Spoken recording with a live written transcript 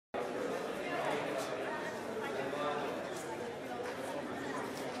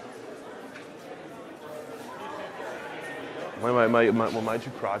Am I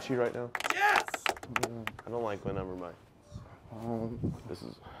too crotchy right now? Yes! I don't like whenever my... This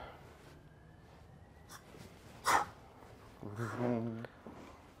is...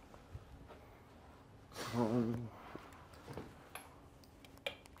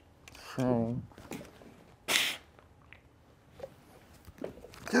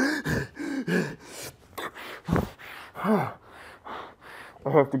 I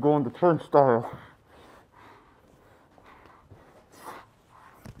have to go on the turnstile.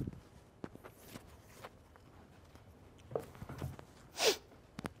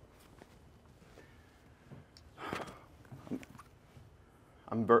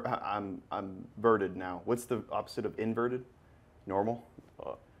 I'm verted now. What's the opposite of inverted? Normal?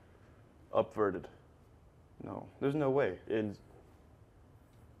 Upverted. No, there's no way. It's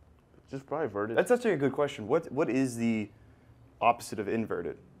just probably verted. That's actually a good question. What is the opposite of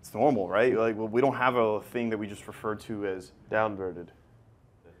inverted? It's normal, right? Like, well, we don't have a thing that we just refer to as downverted.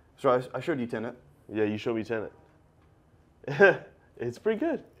 So I showed you Tenet. Yeah, you showed me Tenet. It's pretty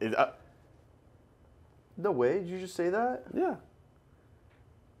good. No way. Did you just say that? Yeah.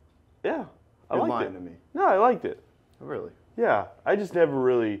 Yeah. I You're liked lying it. to me. No, I liked it. Really? Yeah. I just never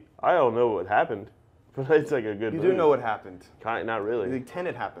really. I don't know what happened, but it's like a good. You movie. do know what happened. Not really. The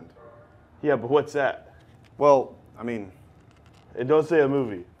Tenet happened. Yeah, but what's that? Well, I mean, It don't say a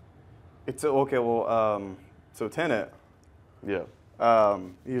movie. it's okay. Well, so Tenet. Yeah.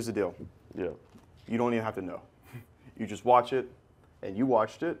 Here's the deal. Yeah. You don't even have to know. You just watch it, and you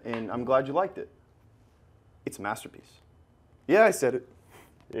watched it, and I'm glad you liked it. It's a masterpiece. Yeah, I said it.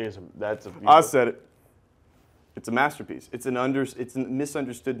 That's a. I said it. It's a masterpiece. It's a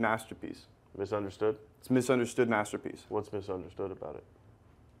misunderstood masterpiece. Misunderstood? It's a misunderstood masterpiece. What's misunderstood about it?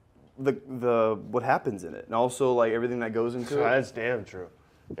 The what happens in it, and also like everything that goes into it. That's damn true.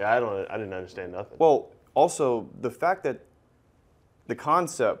 Yeah, I didn't understand nothing. Well, also the fact that the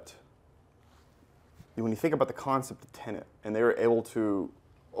concept, when you think about the concept of Tenet, and they were able to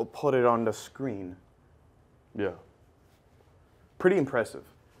put it on the screen, Yeah. pretty impressive.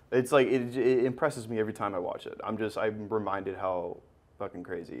 It's like it impresses me every time I watch it. I'm reminded how fucking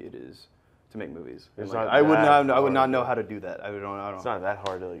crazy it is to make movies. It's Like, not I would that not know hard. how to do that. I don't. It's not that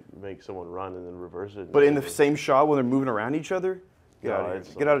hard to like make someone run and then reverse it. But in the same shot when they're moving around each other, get No, out of here.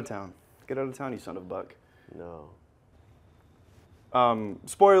 it's Get out of town. Get out of town, you son of a buck. No.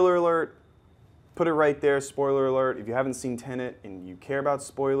 Spoiler alert. Put it right there. Spoiler alert. If you haven't seen Tenet and you care about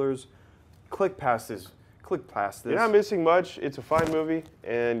spoilers, click past this. Click past this. You're not missing much. It's a fine movie,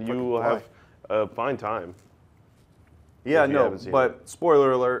 and you will have a fine time. Yeah, if you no, haven't seen but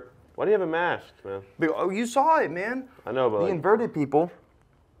spoiler alert. Why do you have a mask, man? Oh, you saw it, man. I know, but The like, inverted people,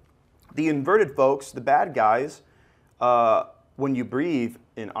 the inverted folks, the bad guys, when you breathe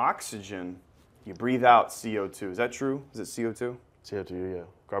in oxygen, you breathe out CO2. Is that true? Is it CO2? CO2, yeah.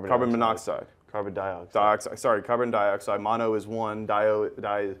 Carbon monoxide. Carbon dioxide. Carbon dioxide. Mono is one,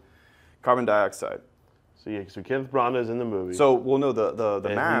 carbon dioxide. So yeah, so Kenneth Branagh is in the movie. So, well, no, the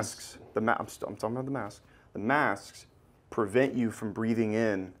And masks, I'm talking about the masks. The masks prevent you from breathing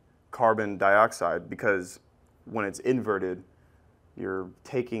in carbon dioxide because when it's inverted, you're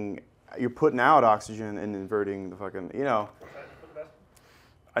putting out oxygen and inverting the fucking,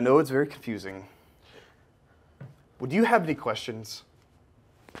 I know it's very confusing. Well, do you have any questions?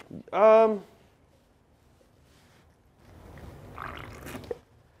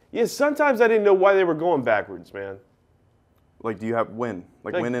 Yeah, sometimes I didn't know why they were going backwards, man. Like, do you have when?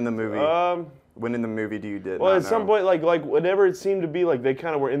 Like when in the movie? When in the movie do you did? Well, not at some know? point, like whenever it seemed to be like they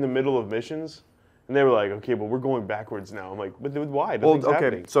kind of were in the middle of missions, and they were like, okay, but we're going backwards now. I'm like, but why? Nothing's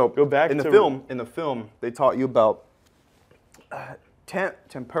happening. So go back in to the film, they taught you about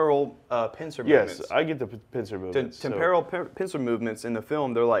temporal pincer movements. Yes, I get the pincer movements. Temporal pincer movements in the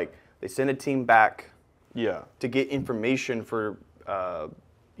film. They're like they send a team back. Yeah. To get information for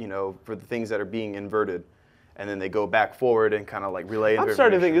for the things that are being inverted, and then they go back forward and kind of like relay. I'm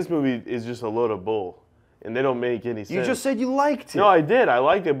starting to think this movie is just a load of bull, and they don't make any sense. You just said you liked it. No, I did. I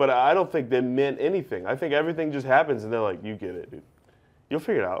liked it, but I don't think they meant anything. I think everything just happens, and they're like, "You get it, dude. You'll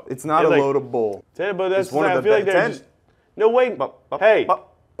figure it out." It's not a load of bull. But that's It's one of I the feel like they're just. No, wait. Hey.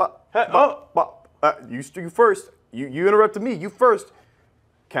 You first. You interrupted me. You first.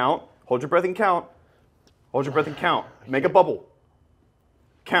 Count. Hold your breath and count. Hold your breath and count. Make a bubble.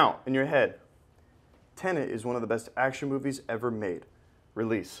 Count in your head. Tenet is one of the best action movies ever made.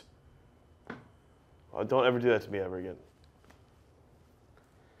 Release. Oh, don't ever do that to me ever again.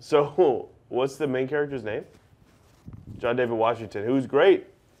 So, what's the main character's name? John David Washington, who's great.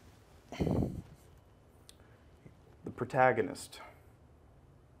 The protagonist.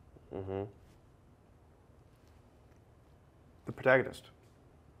 The protagonist.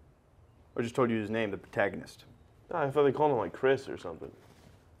 I just told you his name, the protagonist. Oh, I thought they called him like Chris or something.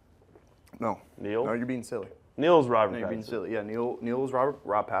 No. Neil? No, you're being silly. Neil's Robert Pattinson. You're being silly. Yeah, Neil is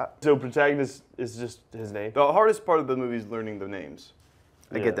Rob Pat. So protagonist is just his name? The hardest part of the movie is learning the names.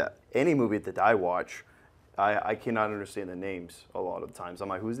 I get that. Any movie that I watch, I cannot understand the names a lot of the times. I'm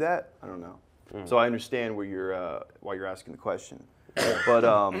like, who's that? I don't know. So I understand why you're asking the question.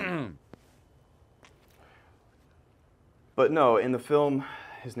 But no, in the film,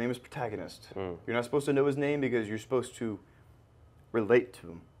 his name is protagonist. You're not supposed to know his name because you're supposed to relate to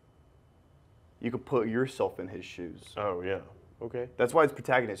him. You could put yourself in his shoes. Oh, yeah. Okay. That's why it's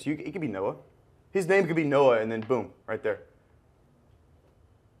protagonist. It could be Noah. His name could be Noah, and then boom, right there.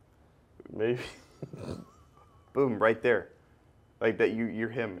 Maybe. Boom, right there. Like that, you're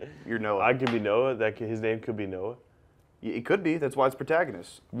him. You're Noah. I could be Noah. His name could be Noah. It could be. That's why it's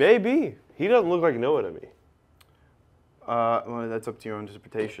protagonist. Maybe. He doesn't look like Noah to me. Well, that's up to your own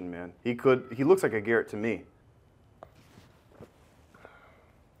interpretation, man. He looks like a Garrett to me.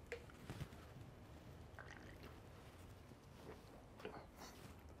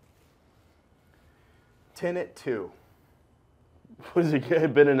 Tenet 2. Was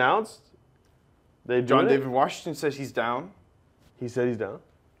it been announced? John David Washington says he's down. He said he's down?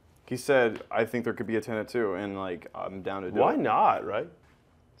 He said, I think there could be a Tenet 2, and like, I'm down to do it. Why not, right?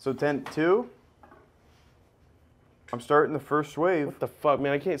 So Tenet 2, I'm starting the first wave. What the fuck,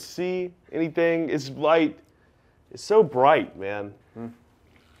 man? I can't see anything. It's light. It's so bright, man.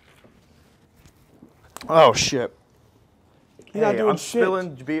 Oh, shit. You're not doing I'm shit.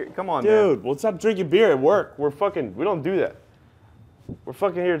 spilling beer. Come on, man. Dude, well, stop drinking beer at work. We don't do that. We're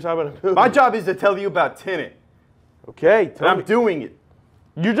fucking here to talk about a movie. My job is to tell you about Tenet. Okay, And I'm doing it.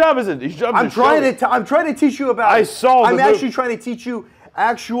 Your job is I'm trying to teach you about I saw the I'm movie. actually trying to teach you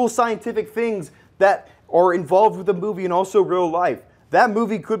actual scientific things that are involved with the movie and also real life. That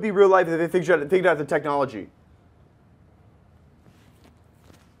movie could be real life if they figured out the technology.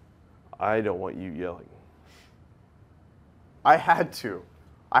 I don't want you yelling. I had to.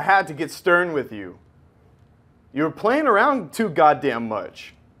 I had to get stern with you. You were playing around too goddamn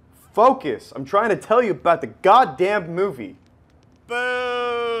much. Focus. I'm trying to tell you about the goddamn movie.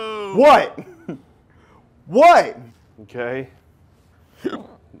 Boo! What? What? Okay.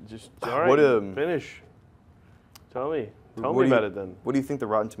 Just all right. Finish. Tell me. Tell me about it then. What do you think the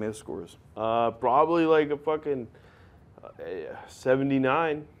Rotten Tomato score is? Probably like a fucking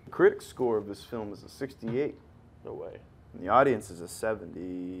 79. The critic score of this film is a 68. No way. And the audience is a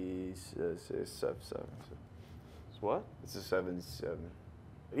 70. It's what? It's a 77.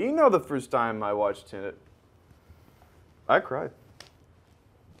 You know, the first time I watched Tenet, I cried.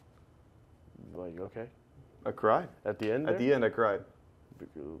 Like, okay. I cried. At the end? At the end, I cried.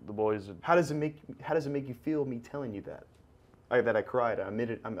 The boys. How does it make you feel? Me telling you that, that I cried.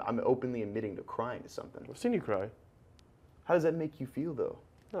 I'm openly admitting to crying to something. I've seen you cry. How does that make you feel, though?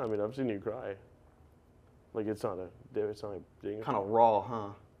 No, I mean I've seen you cry. Like it's not a ding. Kind of raw,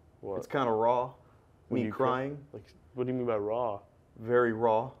 huh? What? It's kind of raw. When Me you crying. Like, what do you mean by raw? Very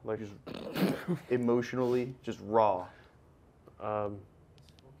raw. Like just emotionally, just raw. I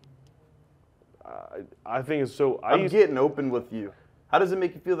think it's so. I'm getting open with you. How does it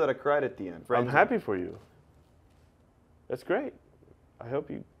make you feel that I cried at the end? I'm happy for you. That's great. I hope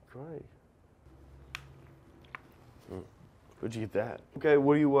you cry. Where'd you get that? Okay,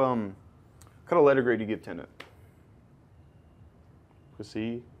 what do you what kind of letter grade do you give Tenet? A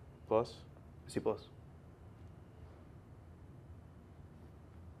C plus. C plus.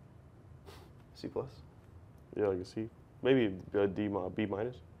 C plus. Yeah, like a C. Maybe a B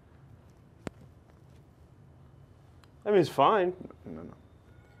minus. I mean, it's fine. No.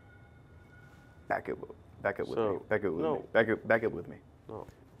 Back it with me. Back it with So, me. Back it no. with me. No.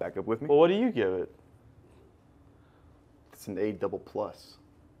 Back up with me. Well, what do you give it? It's an A double plus.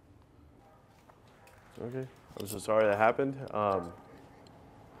 Okay. I'm so sorry that happened.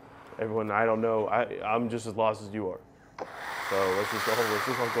 Everyone, I don't know. I'm just as lost as you are. So let's just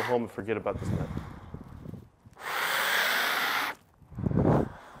all go home and forget about this night.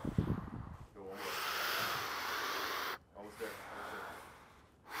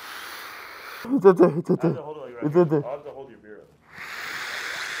 I'll have to hold your beer up.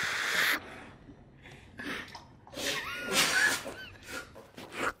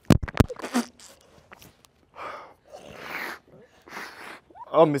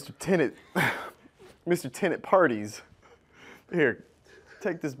 Oh, Mr. Tenet. Mr. Tenet parties. Here,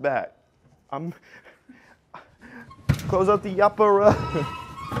 take this back. Close out the yapara.